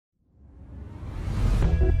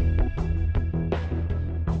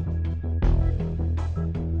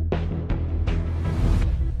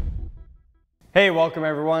Hey, welcome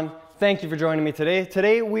everyone. Thank you for joining me today.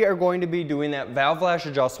 Today we are going to be doing that valve lash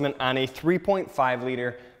adjustment on a 3.5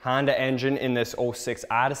 liter Honda engine in this 06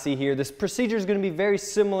 Odyssey here. This procedure is going to be very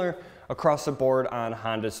similar across the board on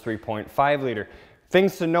Honda's 3.5 liter.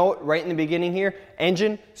 Things to note right in the beginning here,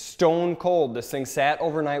 engine stone cold. This thing sat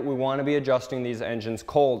overnight. We want to be adjusting these engines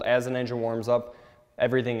cold. As an engine warms up,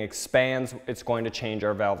 everything expands. It's going to change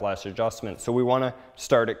our valve lash adjustment. So we want to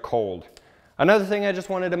start it cold. Another thing I just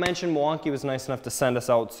wanted to mention, Milwaukee was nice enough to send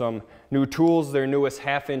us out some new tools, their newest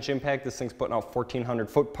half-inch impact. This thing's putting out 1,400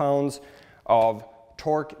 foot-pounds of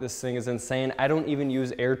torque. This thing is insane. I don't even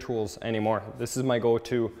use air tools anymore. This is my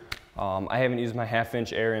go-to. I haven't used my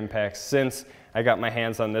half-inch air impact since I got my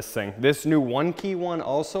hands on this thing. This new one-key one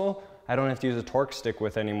also, I don't have to use a torque stick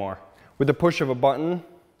with anymore. With the push of a button,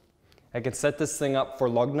 I can set this thing up for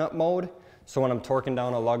lug nut mode. So when I'm torquing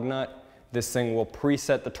down a lug nut, this thing will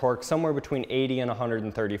preset the torque somewhere between 80 and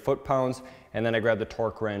 130 foot-pounds, and then I grab the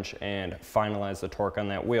torque wrench and finalize the torque on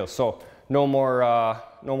that wheel. So no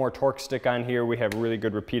more torque stick on here. We have really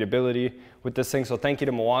good repeatability with this thing. So thank you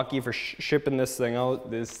to Milwaukee for shipping this thing out.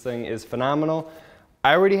 This thing is phenomenal.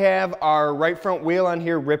 I already have our right front wheel on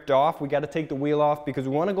here ripped off. We got to take the wheel off because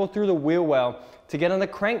we want to go through the wheel well to get on the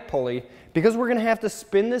crank pulley, because we're going to have to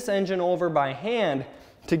spin this engine over by hand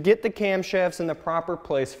to get the camshafts in the proper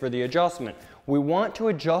place for the adjustment. We want to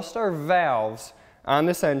adjust our valves on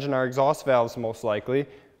this engine, our exhaust valves most likely,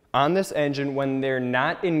 on this engine when they're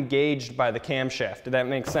not engaged by the camshaft. Does that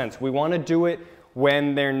make sense? We want to do it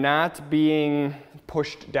when they're not being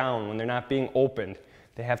pushed down, when they're not being opened.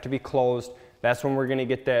 They have to be closed. That's when we're going to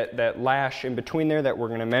get that lash in between there that we're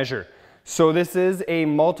going to measure. So this is a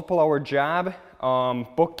multiple hour job.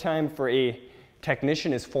 Book time for a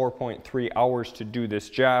technician is 4.3 hours to do this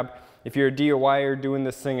job. If you're a DIYer doing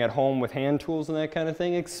this thing at home with hand tools and that kind of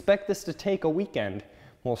thing, expect this to take a weekend,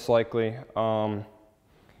 most likely.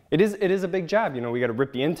 It is a big job. You know, we got to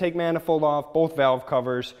rip the intake manifold off, both valve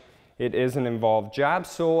covers. It is an involved job.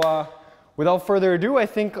 So without further ado, I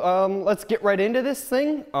think let's get right into this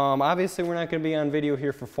thing. Obviously, we're not going to be on video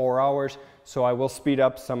here for 4 hours, so I will speed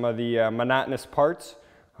up some of the monotonous parts.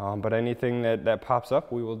 But anything that pops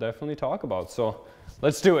up, we will definitely talk about. So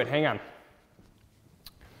let's do it. Hang on.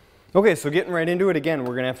 Okay, so getting right into it again,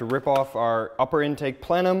 we're going to have to rip off our upper intake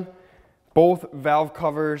plenum, both valve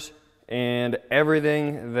covers, and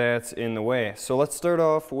everything that's in the way. So let's start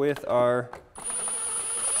off with our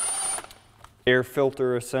air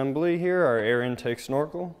filter assembly here, our air intake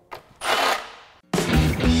snorkel.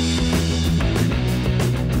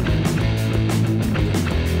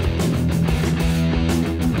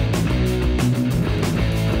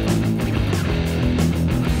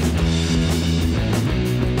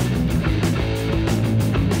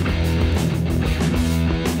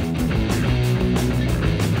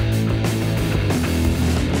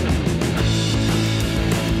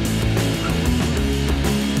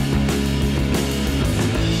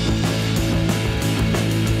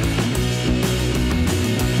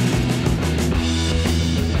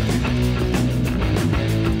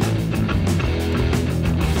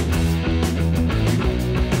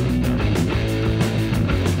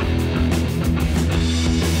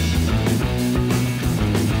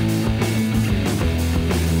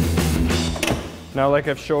 Now, like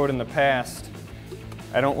I've showed in the past,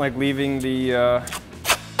 I don't like leaving the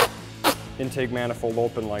intake manifold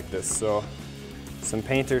open like this. So some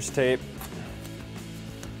painter's tape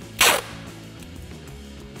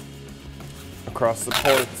across the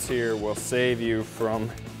ports here will save you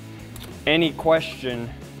from any question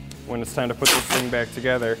when it's time to put this thing back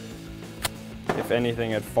together if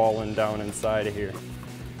anything had fallen down inside of here.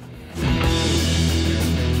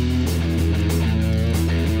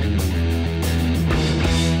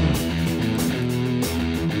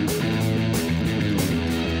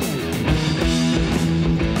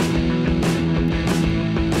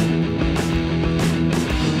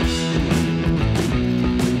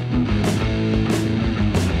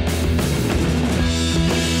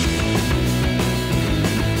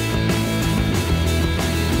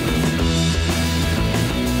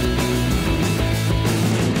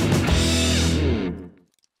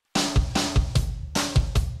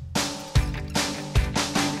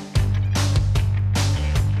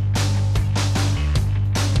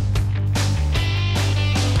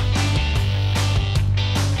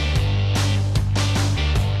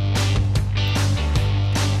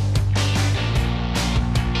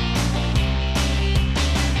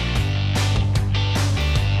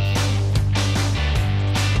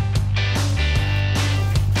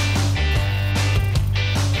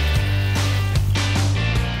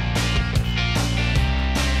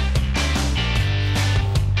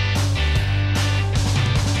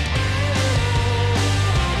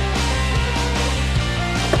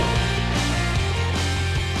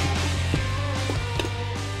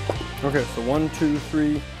 Okay, so 1, 2,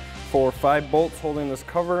 3, 4, 5 bolts holding this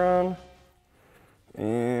cover on,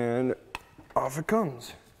 and off it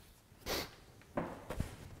comes.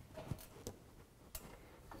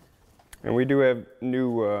 And we do have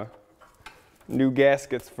new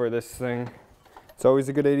gaskets for this thing. It's always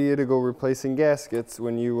a good idea to go replacing gaskets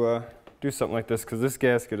when you do something like this, because this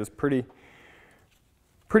gasket is pretty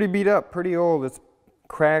beat up, pretty old. It's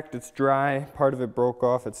cracked, it's dry, part of it broke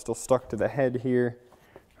off, it's still stuck to the head here.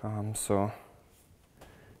 So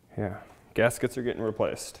yeah, gaskets are getting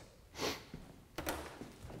replaced.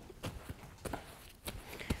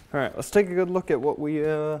 All right, let's take a good look at what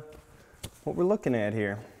we're looking at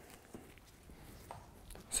here.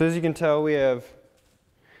 So as you can tell, we have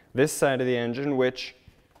this side of the engine, which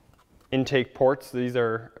intake ports,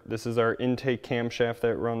 this is our intake camshaft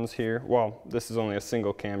that runs here. Well, this is only a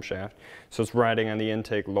single camshaft, so it's riding on the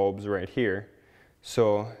intake lobes right here.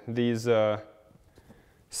 So these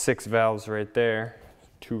 6 valves right there,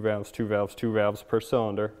 2 valves, 2 valves, 2 valves per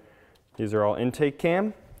cylinder, these are all intake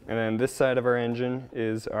cam. And then this side of our engine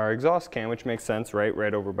is our exhaust cam, which makes sense,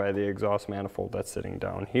 right over by the exhaust manifold that's sitting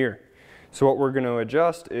down here. So what we're going to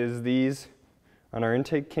adjust is these on our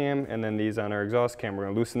intake cam and then these on our exhaust cam. We're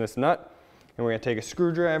going to loosen this nut and we're going to take a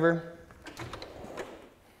screwdriver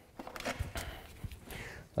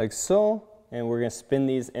like so, and we're going to spin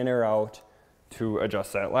these in or out to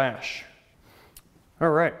adjust that lash. All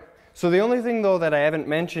right, so the only thing though that I haven't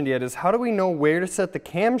mentioned yet is how do we know where to set the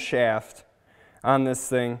camshaft on this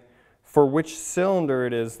thing for which cylinder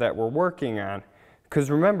it is that we're working on? Because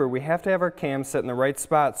remember, we have to have our cam set in the right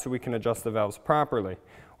spot so we can adjust the valves properly.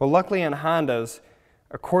 Well, luckily on Hondas,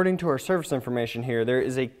 according to our service information here, there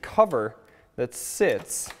is a cover that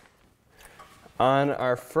sits on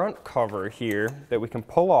our front cover here that we can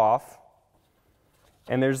pull off.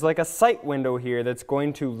 And there's like a sight window here that's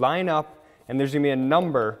going to line up, and there's going to be a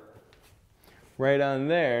number right on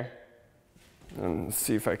there. And let's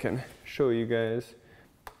see if I can show you guys.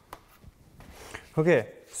 Okay,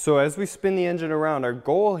 so as we spin the engine around, our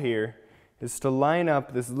goal here is to line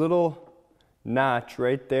up this little notch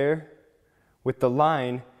right there with the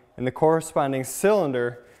line and the corresponding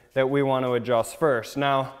cylinder that we want to adjust first.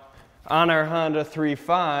 Now, on our Honda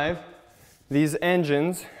 3.5, these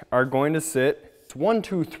engines are going to sit 1,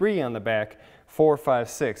 2, 3 on the back, 4, 5,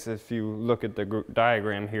 6 if you look at the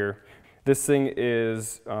diagram here. This thing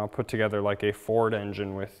is put together like a Ford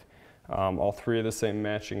engine with all 3 of the same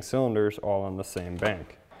matching cylinders all on the same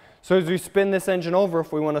bank. So as we spin this engine over,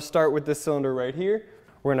 if we want to start with this cylinder right here,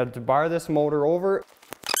 we're going to bar this motor over.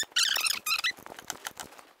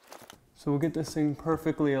 So we'll get this thing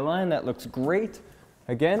perfectly aligned. That looks great.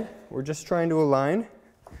 Again, we're just trying to align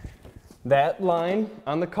that line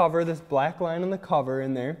on the cover, this black line on the cover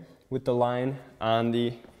in there, with the line on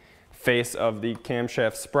the face of the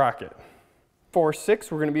camshaft sprocket. For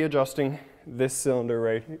 6, we're going to be adjusting this cylinder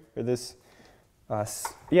right here, or this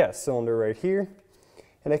cylinder right here.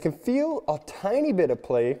 And I can feel a tiny bit of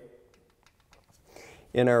play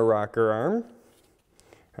in our rocker arm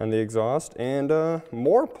on the exhaust, and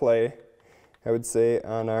more play, I would say,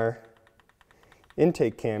 on our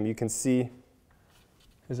intake cam. You can see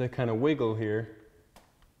as I kind of wiggle here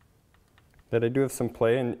that I do have some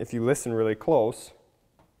play, and if you listen really close,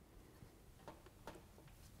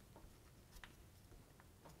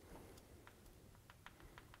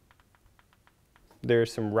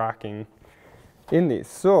 there's some rocking in these.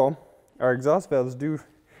 So our exhaust valves do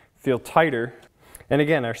feel tighter. And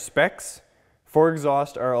again, our specs for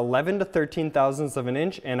exhaust are 11 to 13 thousandths of an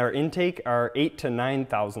inch, and our intake are 8 to 9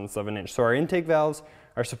 thousandths of an inch. So our intake valves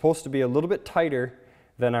are supposed to be a little bit tighter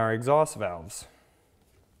than our exhaust valves.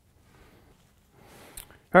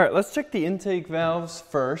 All right, let's check the intake valves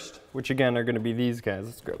first, which again are going to be these guys.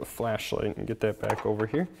 Let's grab a flashlight and get that back over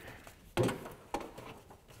here.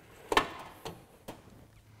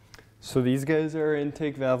 So these guys are our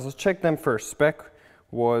intake valves. Let's check them first. Spec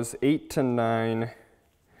was 8 to 9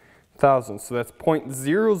 thousandths, so that's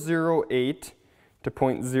 0.008 to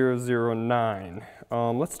 0.009.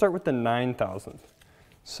 Let's start with the 9 thousandth.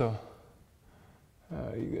 So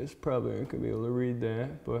you guys probably aren't going to be able to read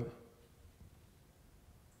that, but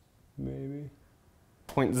maybe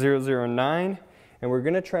 0.009, and we're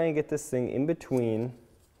going to try and get this thing in between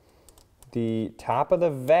the top of the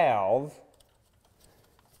valve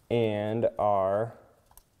and our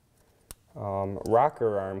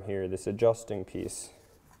rocker arm here, this adjusting piece.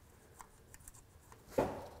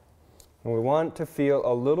 And we want to feel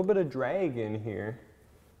a little bit of drag in here,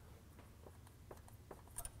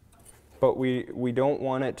 but we don't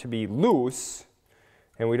want it to be loose,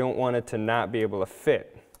 and we don't want it to not be able to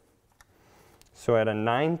fit. So at a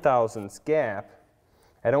 9 thousandths gap,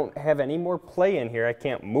 I don't have any more play in here. I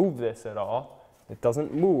can't move this at all. It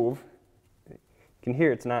doesn't move. You can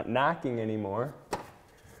hear it's not knocking anymore,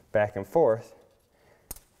 back and forth.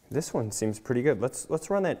 This one seems pretty good. Let's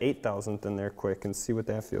run that 8,000th in there quick and see what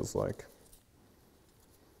that feels like.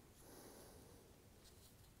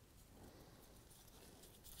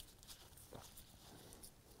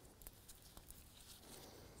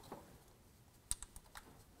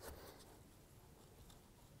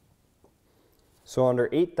 So under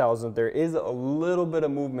 8,000, there is a little bit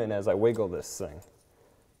of movement as I wiggle this thing.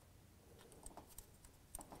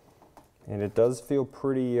 And it does feel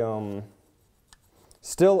pretty,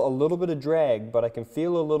 still a little bit of drag, but I can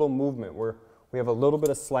feel a little movement where we have a little bit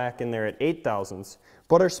of slack in there at 8,000ths.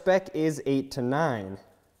 But our spec is 8 to 9.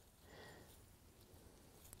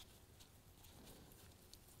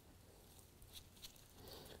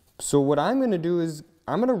 So what I'm going to do is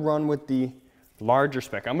I'm going to run with the larger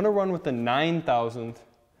spec. I'm going to run with the 9,000th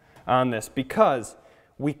on this because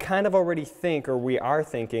we kind of already think, or we are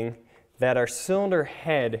thinking, that our cylinder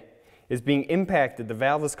head is being impacted. The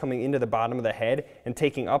valve is coming into the bottom of the head and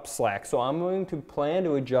taking up slack. So I'm going to plan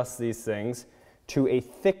to adjust these things to a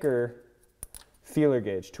thicker feeler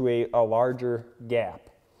gauge, to a larger gap.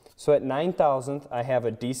 So at 9,000th, I have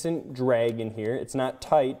a decent drag in here. It's not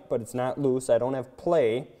tight, but it's not loose. I don't have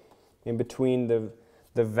play in between the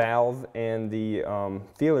valve and the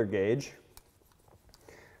feeler gauge.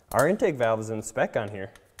 Our intake valve is in spec on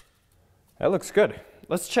here. That looks good.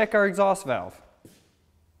 Let's check our exhaust valve.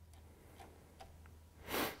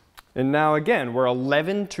 And now again, we're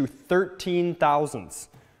 11 to 13 thousandths.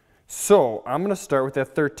 So I'm going to start with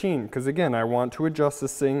that 13 because again, I want to adjust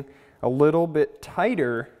this thing a little bit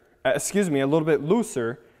tighter, a little bit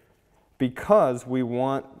looser, because we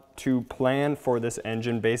want to plan for this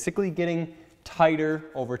engine basically getting tighter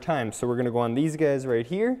over time. So we're going to go on these guys right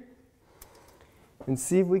here and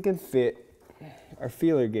see if we can fit our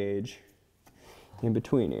feeler gauge in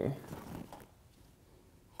between here.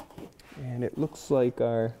 And it looks like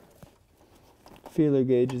our feeler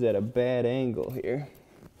gauge is at a bad angle here.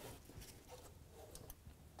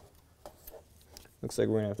 Looks like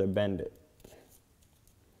we're going to have to bend it.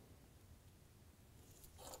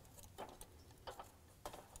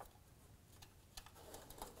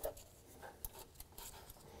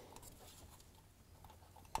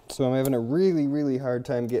 So I'm having a really, really hard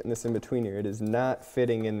time getting this in between here. It is not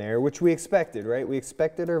fitting in there, which we expected, right? We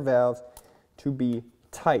expected our valves to be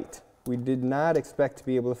tight. We did not expect to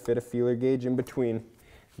be able to fit a feeler gauge in between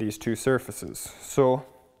these two surfaces. So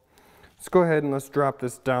let's go ahead and let's drop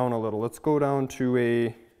this down a little. Let's go down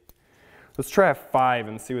to let's try a 5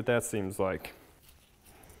 and see what that seems like.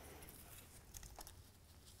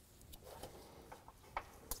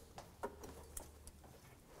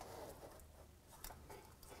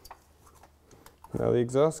 Now the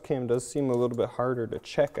exhaust cam does seem a little bit harder to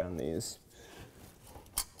check on these.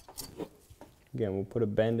 Again, we'll put a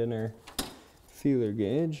bend in our feeler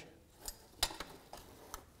gauge.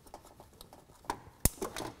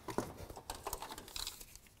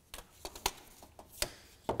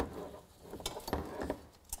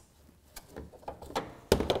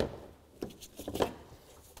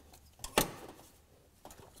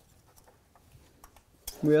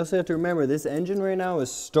 We also have to remember this engine right now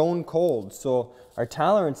is stone cold, so our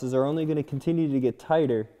tolerances are only going to continue to get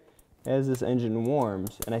tighter as this engine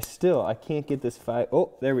warms. And I can't get this 5,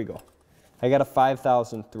 oh, there we go. I got a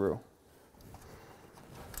 5,000 through.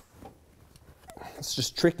 It's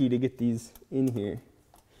just tricky to get these in here.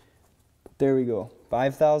 But there we go,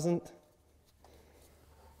 5,000.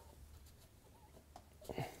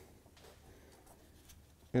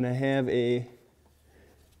 And I have a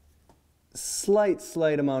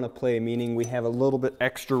slight amount of play, meaning we have a little bit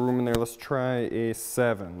extra room in there. Let's try a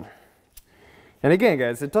 7. And again,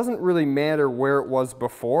 guys, it doesn't really matter where it was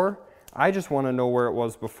before. I just want to know where it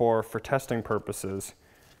was before for testing purposes,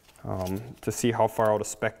 to see how far out of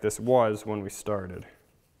spec this was when we started.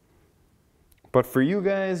 But for you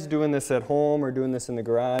guys doing this at home or doing this in the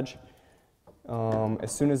garage,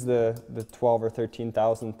 as soon as the 12 or 13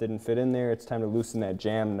 thousandth didn't fit in there, it's time to loosen that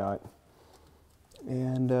jam nut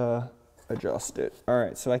and adjust it. All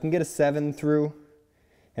right, so I can get a 7 through,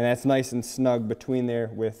 and that's nice and snug between there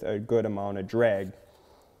with a good amount of drag.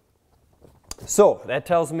 So that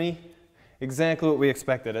tells me exactly what we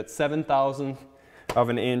expected. At 7,000th of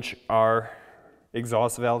an inch, our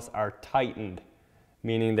exhaust valves are tightened,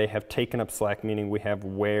 meaning they have taken up slack, meaning we have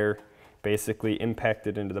wear basically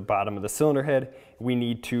impacted into the bottom of the cylinder head. We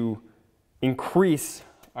need to increase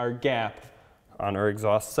our gap on our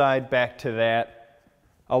exhaust side back to that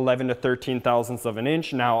 11 to 13 thousandths of an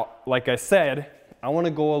inch. Now, like I said, I want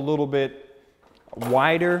to go a little bit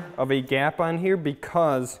wider of a gap on here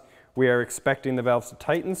because we are expecting the valves to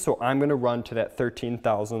tighten, so I'm going to run to that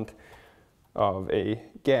 13,000th of a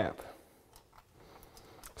gap.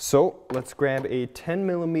 So let's grab a 10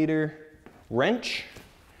 millimeter wrench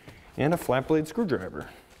and a flat blade screwdriver.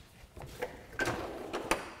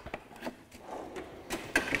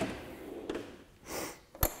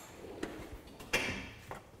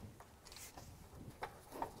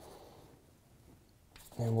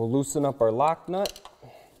 And we'll loosen up our lock nut.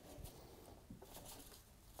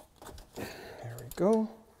 There we go.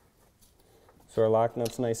 So our lock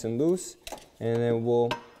nut's nice and loose. And then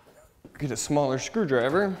we'll get a smaller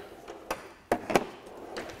screwdriver.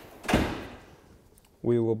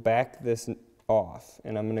 We will back this off,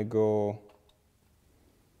 and I'm gonna go,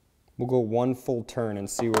 we'll go one full turn and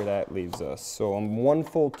see where that leaves us. So I'm one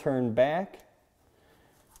full turn back,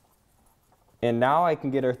 and now I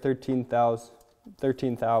can get our 13th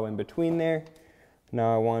thou in between there.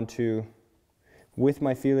 Now I want to, with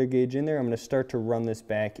my feeler gauge in there, I'm gonna start to run this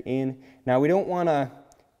back in. Now we don't wanna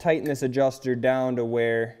tighten this adjuster down to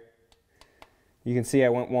where you can see I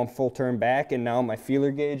went one full turn back and now my feeler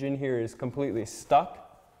gauge in here is completely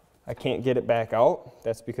stuck. I can't get it back out.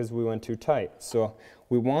 That's because we went too tight. So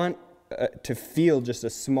we want to feel just a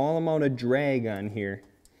small amount of drag on here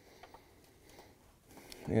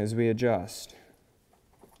as we adjust.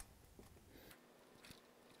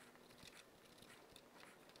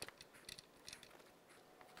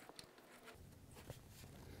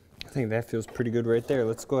 I think that feels pretty good right there.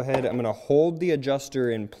 Let's go ahead. I'm going to hold the adjuster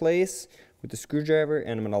in place with the screwdriver,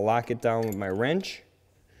 and I'm going to lock it down with my wrench.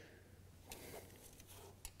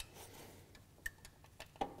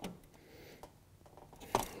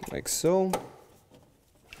 Like so.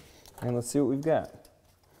 And let's see what we've got.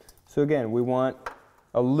 So again, we want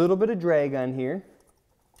a little bit of drag on here,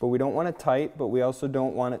 but we don't want it tight, but we also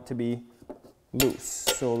don't want it to be loose.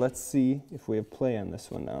 So let's see if we have play on this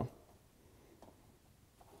one now.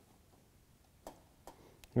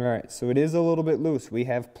 All right, so it is a little bit loose. We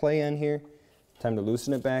have play on here. Time to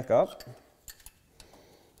loosen it back up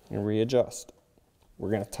and readjust.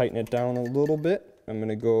 We're gonna tighten it down a little bit. I'm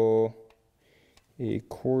gonna go a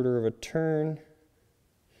quarter of a turn.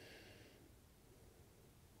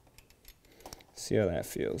 See how that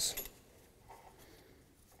feels.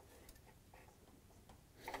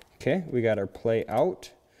 Okay, we got our play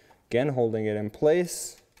out. Again, holding it in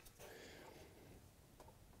place.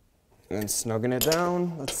 And snugging it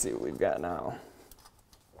down. Let's see what we've got now.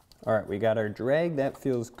 All right, we got our drag. That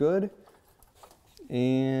feels good.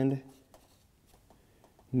 And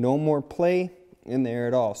no more play in there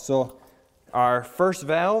at all. So our first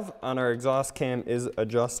valve on our exhaust cam is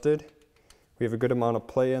adjusted. We have a good amount of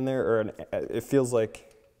play in there, or it feels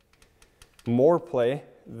like more play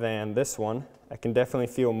than this one. I can definitely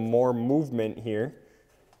feel more movement here.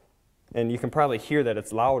 And you can probably hear that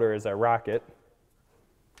it's louder as I rock it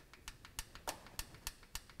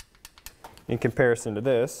in comparison to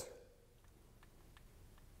this.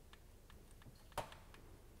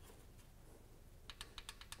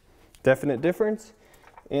 Definite difference,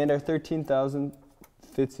 and our 13,000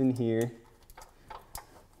 fits in here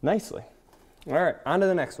nicely. All right, on to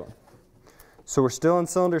the next one. So we're still in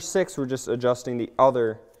cylinder 6, we're just adjusting the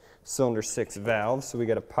other cylinder 6 valve. So we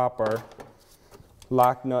got to pop our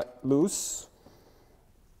lock nut loose.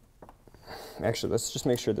 Actually, let's just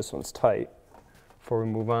make sure this one's tight before we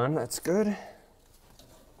move on. That's good.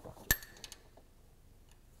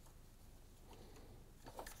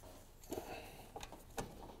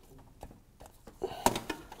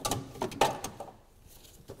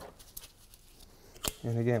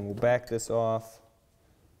 And again, we'll back this off.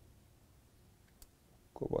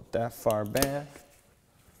 Go about that far back.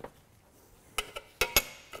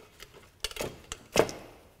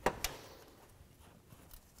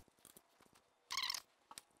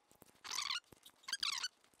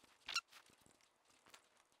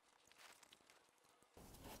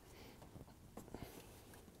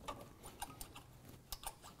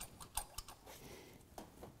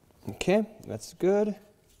 Okay, that's good.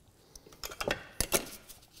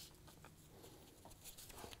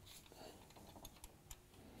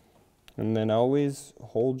 And then always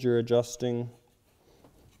hold your adjuster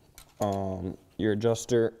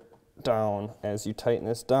down as you tighten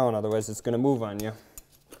this down, otherwise it's going to move on you.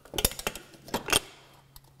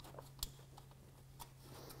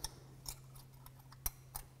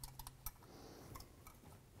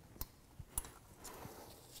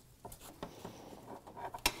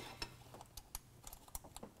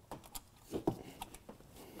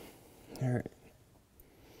 All right.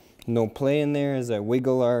 No play in there as I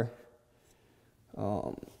wiggle our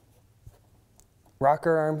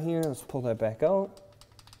rocker arm here. Let's pull that back out.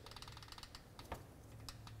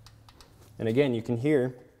 And again, you can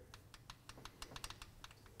hear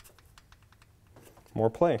more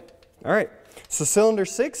play. All right, so cylinder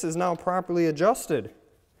 6 is now properly adjusted.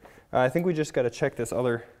 I think we just got to check this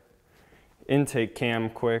other intake cam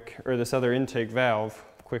quick, or this other intake valve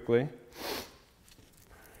quickly.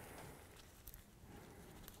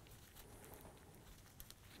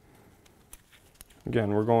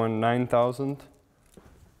 Again, we're going 9,000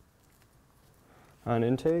 on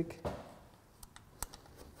intake.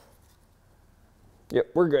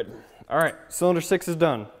 Yep, we're good. All right, cylinder 6 is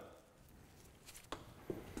done.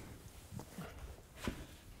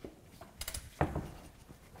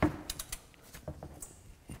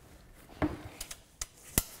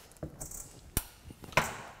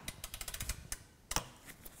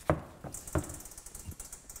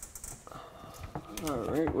 All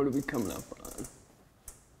right, what are we coming up on?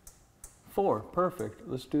 4, perfect.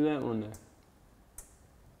 Let's do that one there.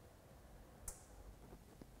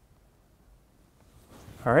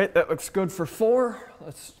 All right, that looks good for 4.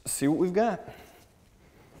 Let's see what we've got.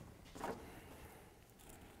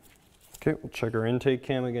 Okay, we'll check our intake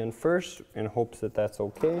cam again first in hopes that that's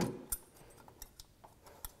okay.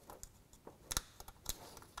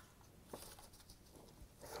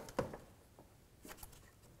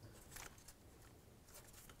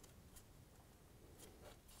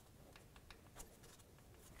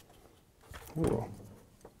 Ooh.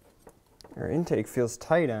 Our intake feels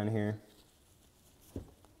tight on here.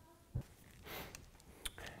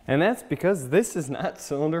 And that's because this is not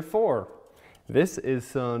cylinder 4. This is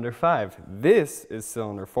cylinder 5. This is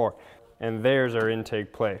cylinder 4. And there's our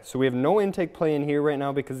intake play. So we have no intake play in here right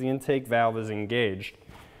now because the intake valve is engaged.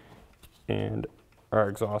 And our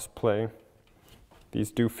exhaust play.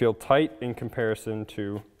 These do feel tight in comparison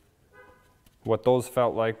to what those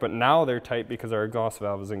felt like, but now they're tight because our exhaust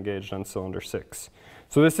valve is engaged on cylinder 6.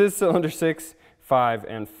 So this is cylinder 6, 5,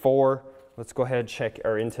 and 4. Let's go ahead and check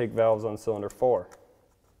our intake valves on cylinder 4.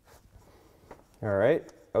 All right,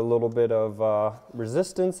 a little bit of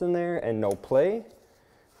resistance in there and no play.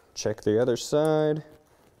 Check the other side.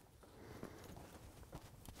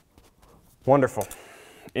 Wonderful.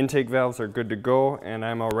 Intake valves are good to go, and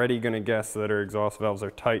I'm already going to guess that our exhaust valves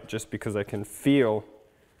are tight just because I can feel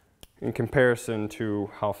in comparison to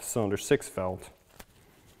how cylinder 6 felt.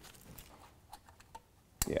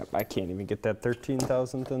 Yeah, I can't even get that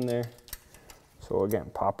 13,000th in there. So again,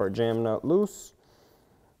 pop our jam nut loose.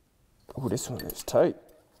 Oh, this one is tight.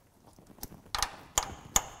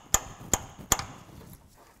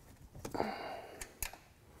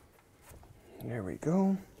 There we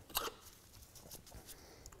go.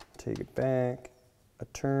 Take it back, a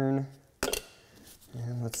turn,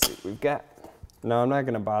 and let's see what we've got. Now I'm not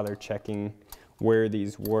going to bother checking where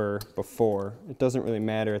these were before. It doesn't really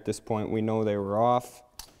matter at this point. We know they were off.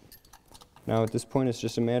 Now at this point it's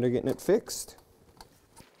just a matter of getting it fixed.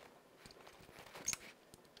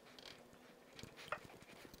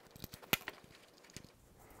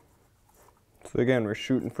 So again, we're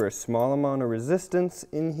shooting for a small amount of resistance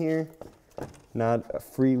in here, not a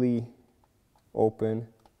freely open.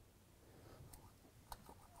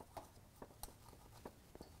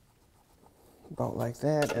 About like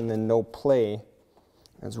that, and then no play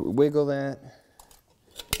as we wiggle that.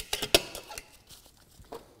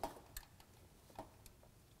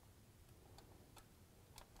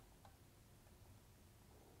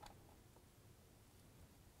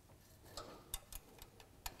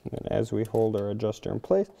 And as we hold our adjuster in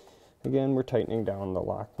place, again, we're tightening down the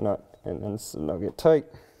lock nut and then snug it tight.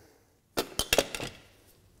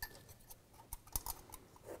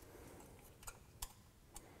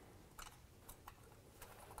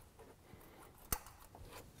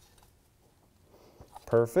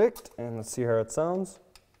 Perfect, and let's see how it sounds.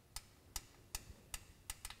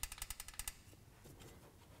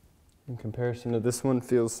 In comparison to this one,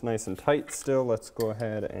 feels nice and tight still. Let's go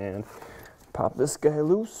ahead and pop this guy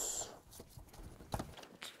loose.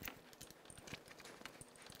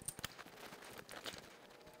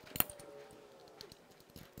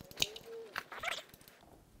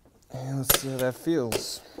 And let's see how that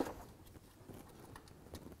feels.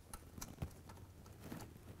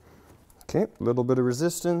 Okay, a little bit of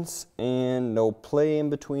resistance and no play in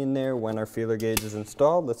between there when our feeler gauge is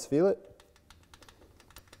installed. Let's feel it.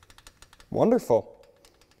 Wonderful.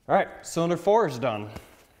 All right, cylinder 4 is done.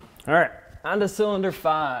 All right, on to cylinder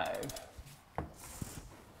 5.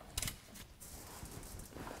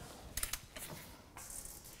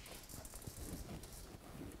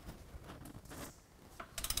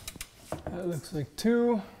 That looks like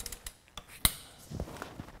 2.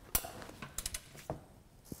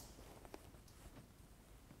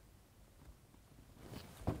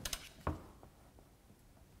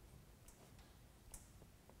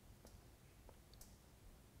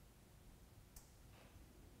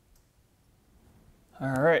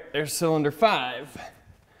 All right, there's cylinder 5.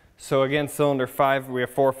 So again, cylinder 5, we have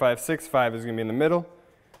 4, 5, 6. 5 is gonna be in the middle.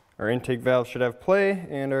 Our intake valve should have play,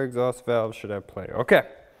 and our exhaust valve should have play. Okay,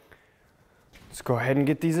 let's go ahead and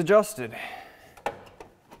get these adjusted.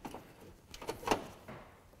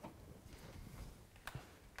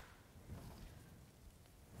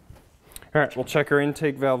 All right, we'll check our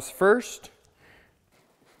intake valves first.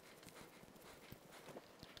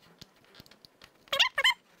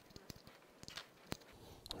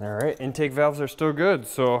 All right, intake valves are still good.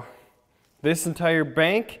 So this entire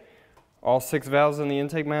bank, all 6 valves in the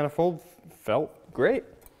intake manifold felt great.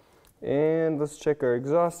 And let's check our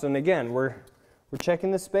exhaust. And again, we're checking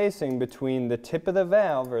the spacing between the tip of the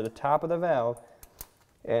valve, or the top of the valve,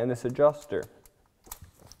 and this adjuster.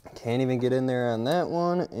 Can't even get in there on that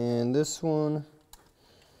one, and this one.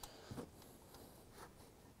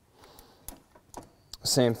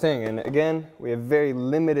 Same thing, and again, we have very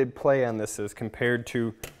limited play on this as compared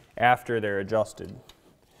to after they're adjusted.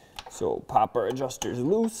 So pop our adjusters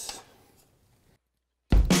loose.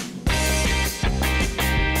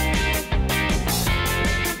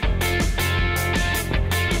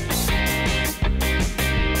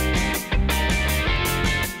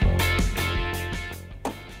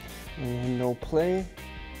 And no play.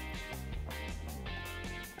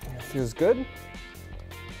 That feels good.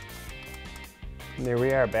 And there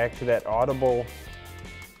we are, back to that audible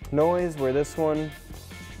noise, where this one,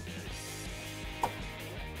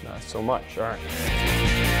 not so much. All right.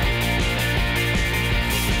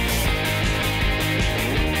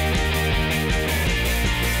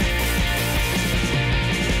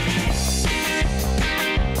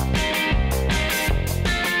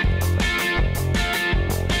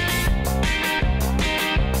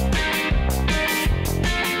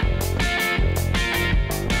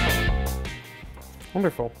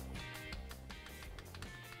 Wonderful.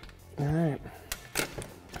 All right.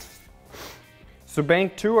 So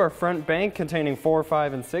bank 2, our front bank containing 4,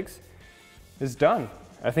 5, and 6 is done.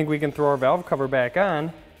 I think we can throw our valve cover back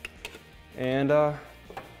on and go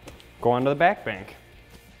on to the back bank.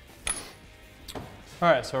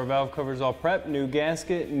 All right, so our valve cover is all prepped. New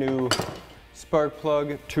gasket, new spark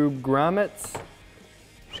plug tube grommets.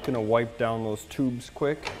 Just gonna wipe down those tubes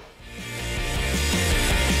quick.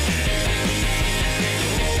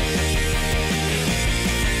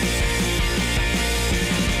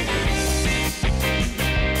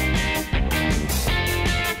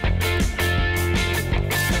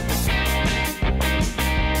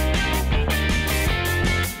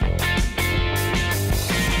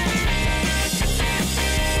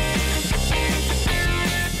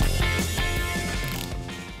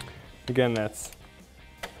 Again, that's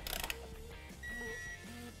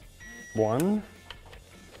 1,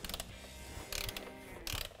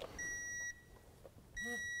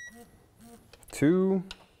 2,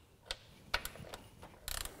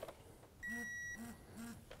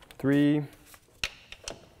 3,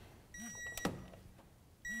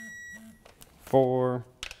 4,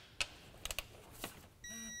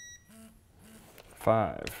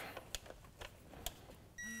 5.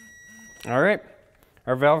 All right.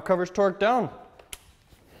 Our valve cover's torqued down.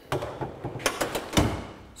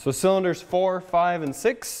 So cylinders 4, 5, and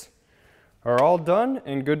 6 are all done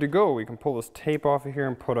and good to go. We can pull this tape off of here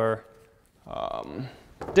and put our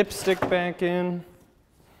dipstick back in.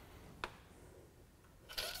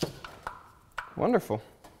 Wonderful.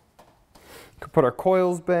 Could put our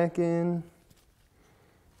coils back in.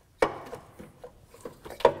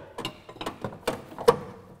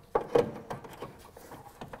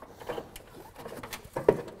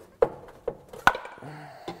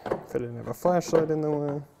 If I didn't have a flashlight in the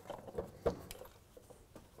way.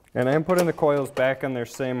 And I am putting the coils back in their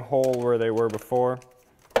same hole where they were before.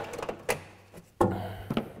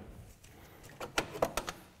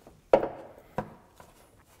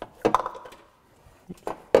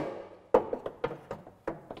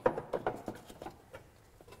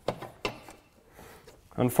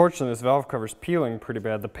 Unfortunately, this valve cover is peeling pretty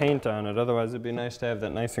bad, the paint on it. Otherwise, it'd be nice to have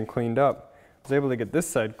that nice and cleaned up. I was able to get this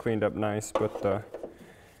side cleaned up nice, but the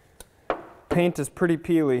paint is pretty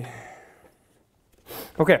peely.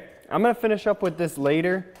 Okay, I'm gonna finish up with this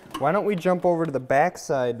later. Why don't we jump over to the back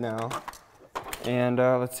side now, and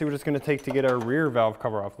let's see what it's gonna take to get our rear valve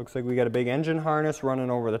cover off. Looks like we got a big engine harness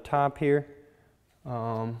running over the top here.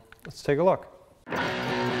 Let's take a look.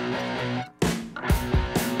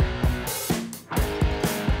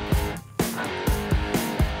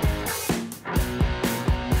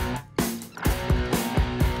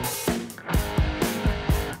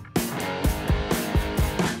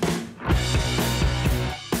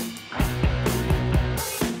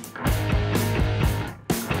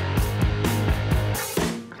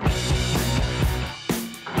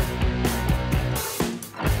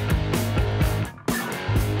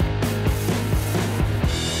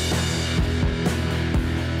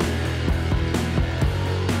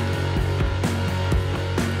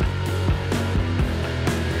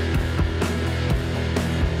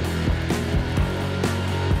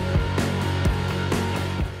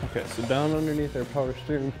 so down underneath our power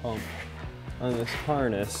steering pump on this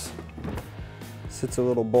harness sits a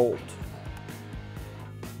little bolt.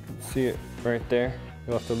 See it right there?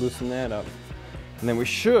 You'll have to loosen that up. And then we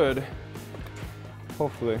should,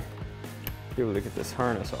 hopefully, be able to get this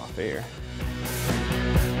harness off here.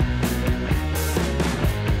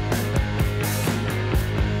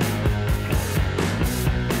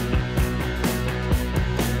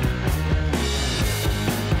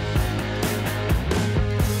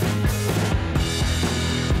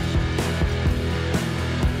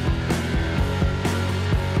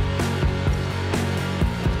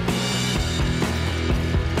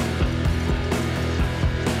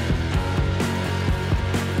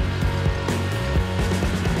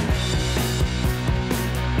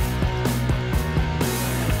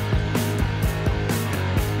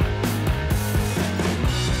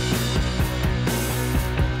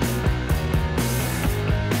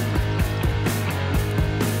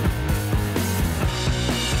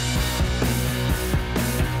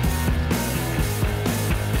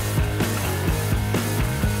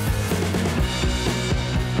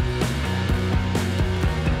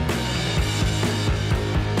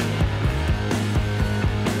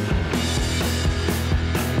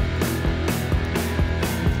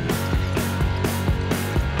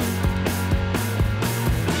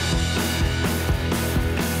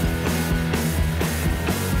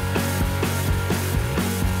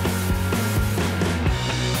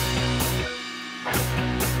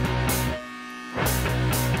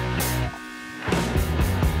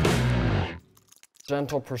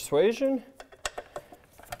 Gentle persuasion,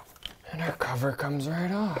 and our cover comes right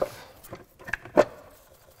off.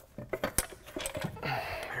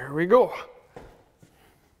 There we go. All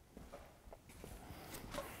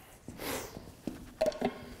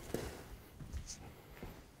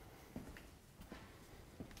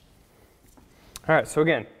right, so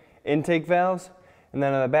again, intake valves, and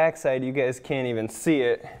then on the back side, you guys can't even see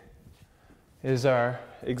it, is our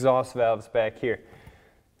exhaust valves back here.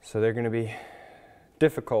 So they're going to be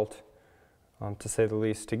difficult, to say the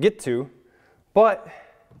least, to get to. But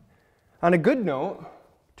on a good note,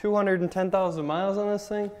 210,000 miles on this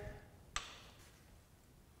thing.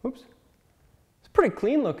 Oops. It's pretty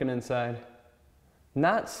clean looking inside.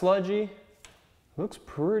 Not sludgy. Looks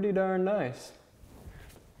pretty darn nice.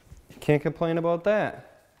 Can't complain about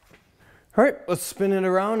that. All right, let's spin it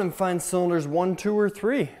around and find cylinders 1, 2, or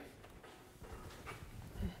 3.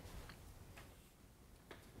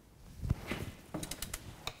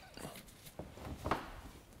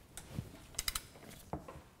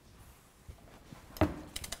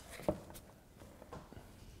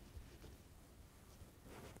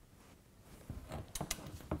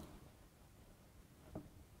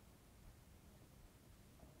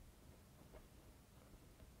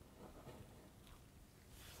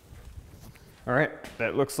 All right,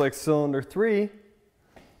 that looks like cylinder 3.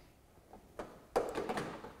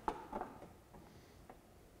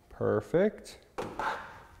 Perfect.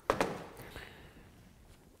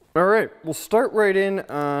 All right, we'll start right in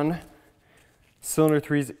on cylinder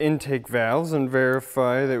 3's intake valves and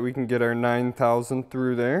verify that we can get our 9,000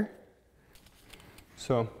 through there.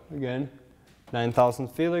 So again, 9,000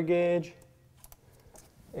 feeler gauge.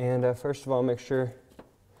 And first of all, make sure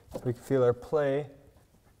we can feel our play.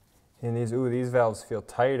 And these valves feel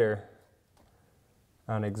tighter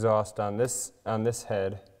on exhaust on this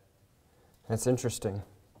head. That's interesting.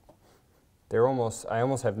 I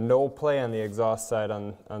almost have no play on the exhaust side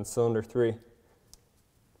on cylinder 3.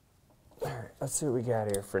 All right, let's see what we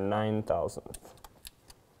got here for 9,000.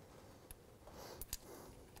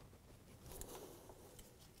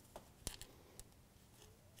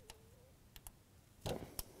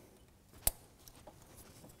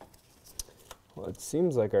 Well, it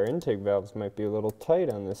seems like our intake valves might be a little tight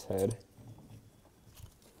on this head.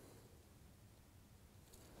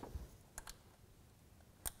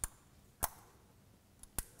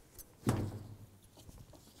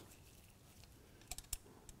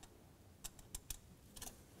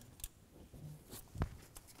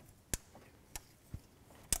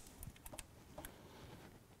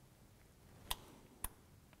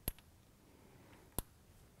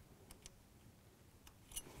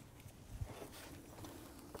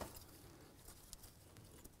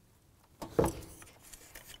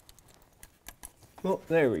 Well,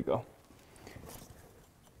 there we go.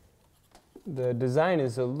 The design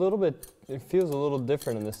is a little bit, it feels a little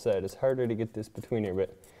different on this side. It's harder to get this between here,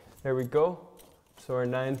 but there we go. So our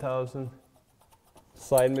 9,000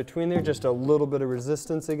 sliding between there, just a little bit of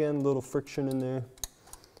resistance again, a little friction in there,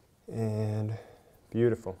 and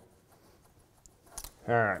beautiful.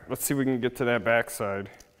 All right, let's see if we can get to that back side.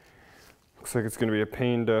 Looks like it's gonna be a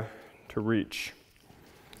pain to to reach.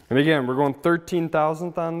 And again, we're going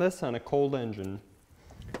 13,000th on this on a cold engine.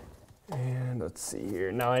 And let's see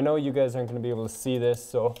here. Now I know you guys aren't going to be able to see this,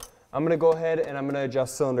 so I'm going to go ahead and I'm going to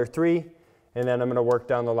adjust cylinder 3, and then I'm going to work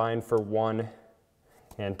down the line for 1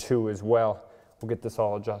 and 2 as well. We'll get this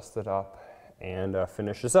all adjusted up and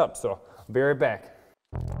finish this up. So I'll be right back.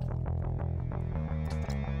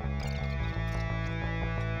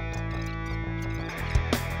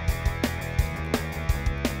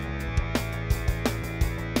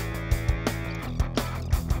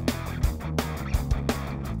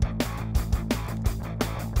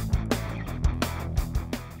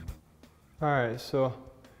 All right, so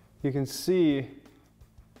you can see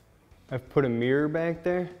I've put a mirror back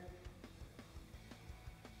there.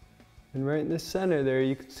 And right in the center there,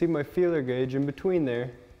 you can see my feeler gauge in between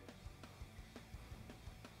there.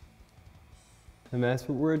 And that's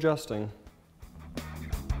what we're adjusting.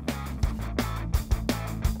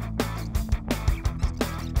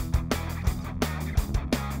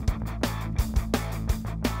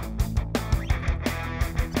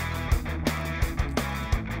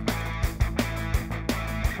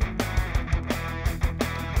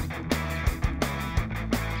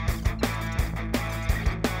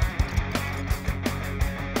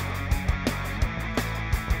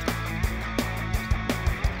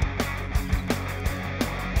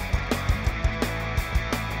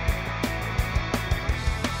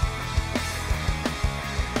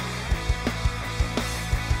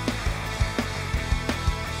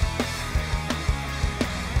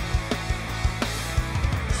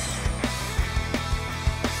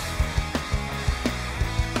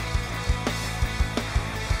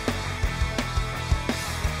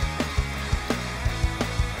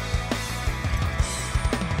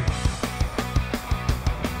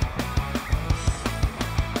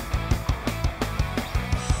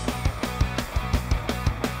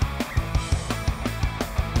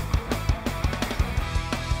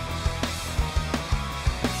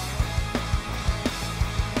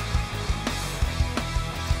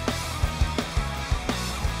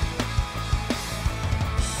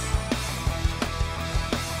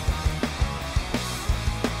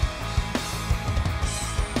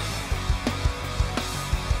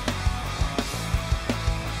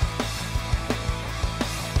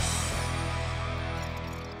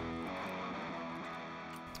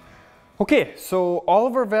 Okay, so all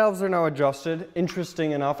of our valves are now adjusted.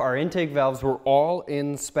 Interesting enough, our intake valves were all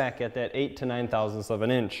in spec at that 8 to 9 thousandths of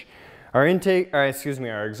an inch. Our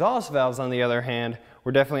exhaust valves, on the other hand,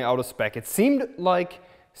 were definitely out of spec. It seemed like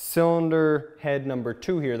cylinder head number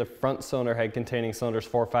 2 here, the front cylinder head containing cylinders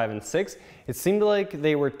 4, 5, and 6, it seemed like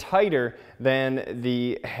they were tighter than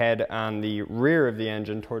the head on the rear of the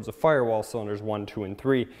engine towards the firewall cylinders 1, 2, and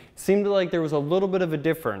 3. It seemed like there was a little bit of a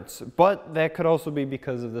difference, but that could also be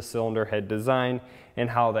because of the cylinder head design and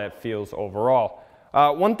how that feels overall.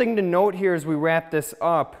 One thing to note here as we wrap this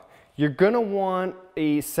up, you're going to want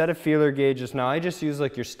a set of feeler gauges. Now I just use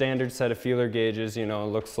like your standard set of feeler gauges, you know,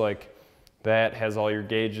 it looks like that has all your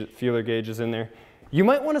feeler gauges in there. You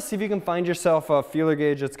might want to see if you can find yourself a feeler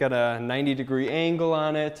gauge that's got a 90-degree angle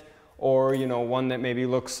on it, or you know, one that maybe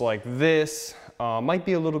looks like this. Might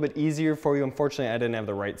be a little bit easier for you. Unfortunately, I didn't have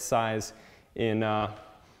the right size in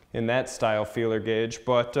that style feeler gauge,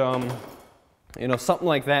 but you know, something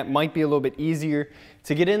like that might be a little bit easier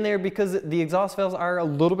to get in there because the exhaust valves are a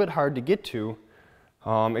little bit hard to get to.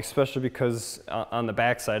 Especially because on the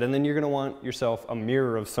back side, and then you're going to want yourself a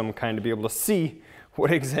mirror of some kind to be able to see what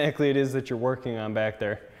exactly it is that you're working on back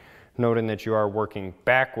there, noting that you are working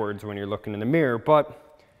backwards when you're looking in the mirror.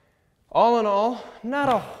 But all in all, not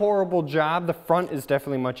a horrible job. The front is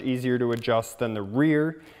definitely much easier to adjust than the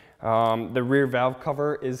rear. The rear valve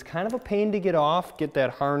cover is kind of a pain to get off, get that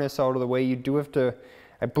harness out of the way. You do have to,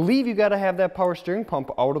 I believe you got to have that power steering pump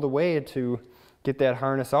out of the way to get that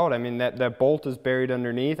harness out. I mean, that bolt is buried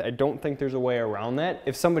underneath. I don't think there's a way around that.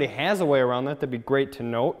 If somebody has a way around that, that'd be great to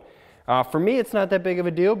note. For me, it's not that big of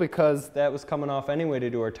a deal because that was coming off anyway to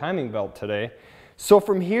do our timing belt today. So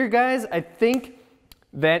from here, guys, I think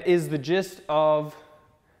that is the gist of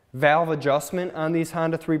valve adjustment on these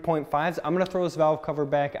Honda 3.5s. I'm going to throw this valve cover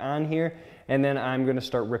back on here, and then I'm going to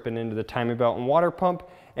start ripping into the timing belt and water pump,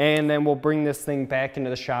 and then we'll bring this thing back into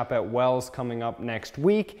the shop at Wells coming up next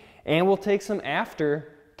week. And we'll take some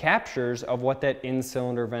after captures of what that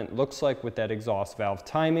in-cylinder vent looks like with that exhaust valve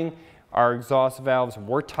timing. Our exhaust valves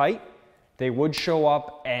were tight. They would show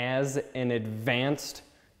up as an advanced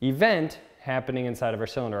event happening inside of our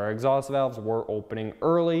cylinder. Our exhaust valves were opening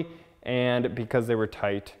early, and because they were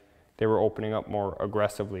tight, they were opening up more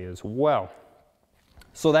aggressively as well.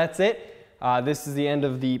 So that's it. This is the end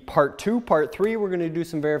of the part 2. Part 3, we're going to do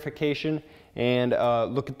some verification and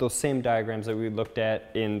look at those same diagrams that we looked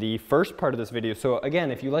at in the first part of this video. So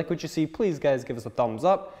again, if you like what you see, please guys give us a thumbs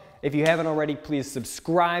up. If you haven't already, please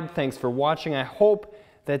subscribe. Thanks for watching. I hope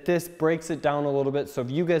that this breaks it down a little bit. So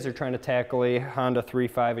if you guys are trying to tackle a Honda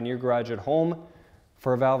 3.5 in your garage at home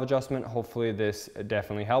for a valve adjustment, hopefully this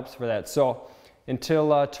definitely helps for that. So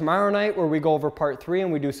until tomorrow night, where we go over part 3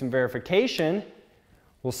 and we do some verification,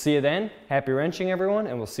 we'll see you then. Happy wrenching, everyone,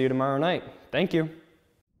 and we'll see you tomorrow night. Thank you.